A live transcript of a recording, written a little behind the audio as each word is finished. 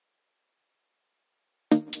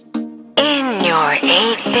your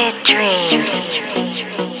 8-bit dreams.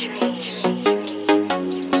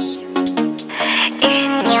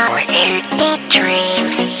 In your 8-bit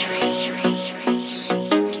dreams.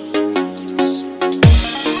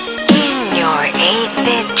 In your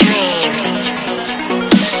 8-bit dreams. In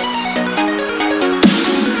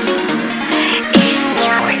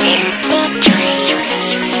your 8-bit dreams.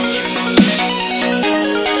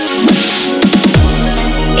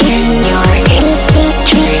 In your 8-bit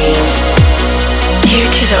dreams.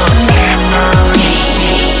 Digital memory.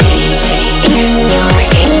 In your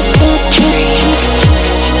 8-bit dreams.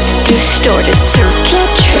 Distorted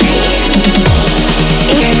circuitry.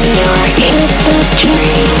 In your 8-bit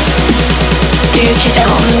dreams.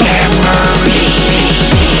 Digital memory.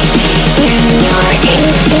 In your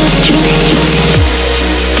 8-bit dreams.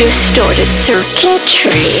 Distorted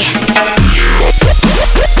circuitry.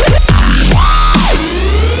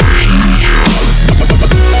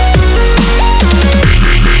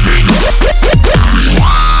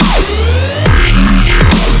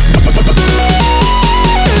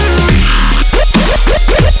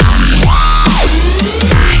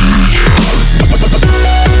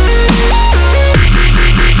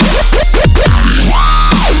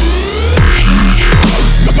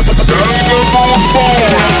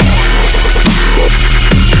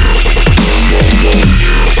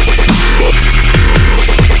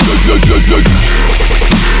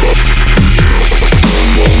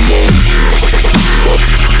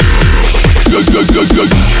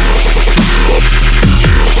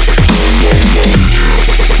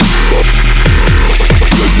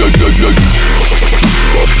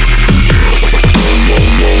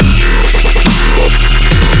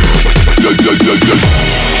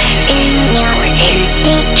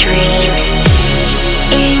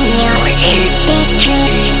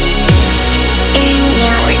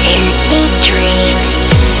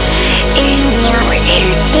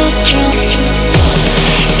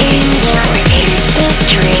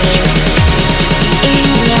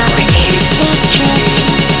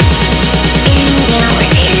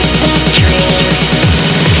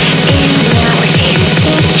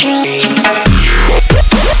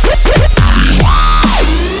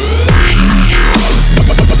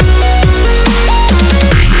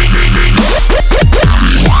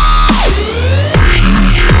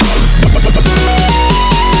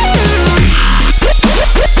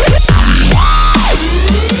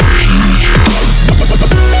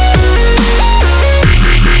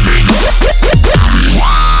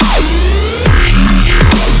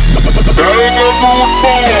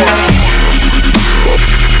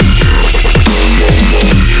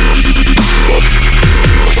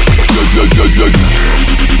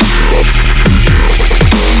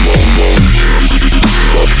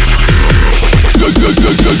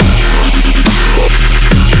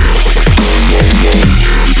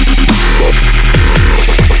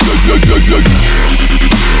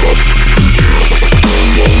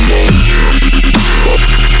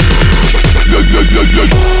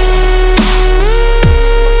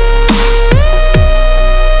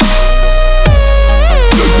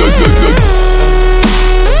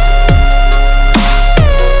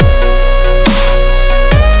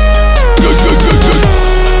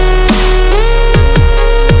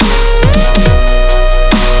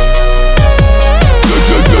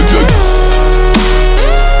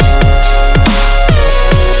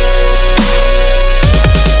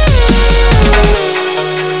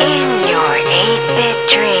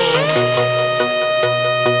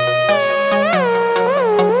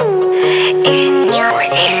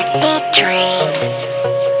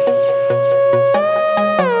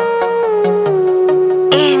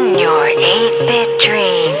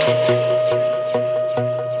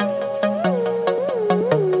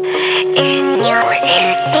 In your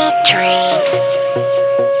 8-bit dreams.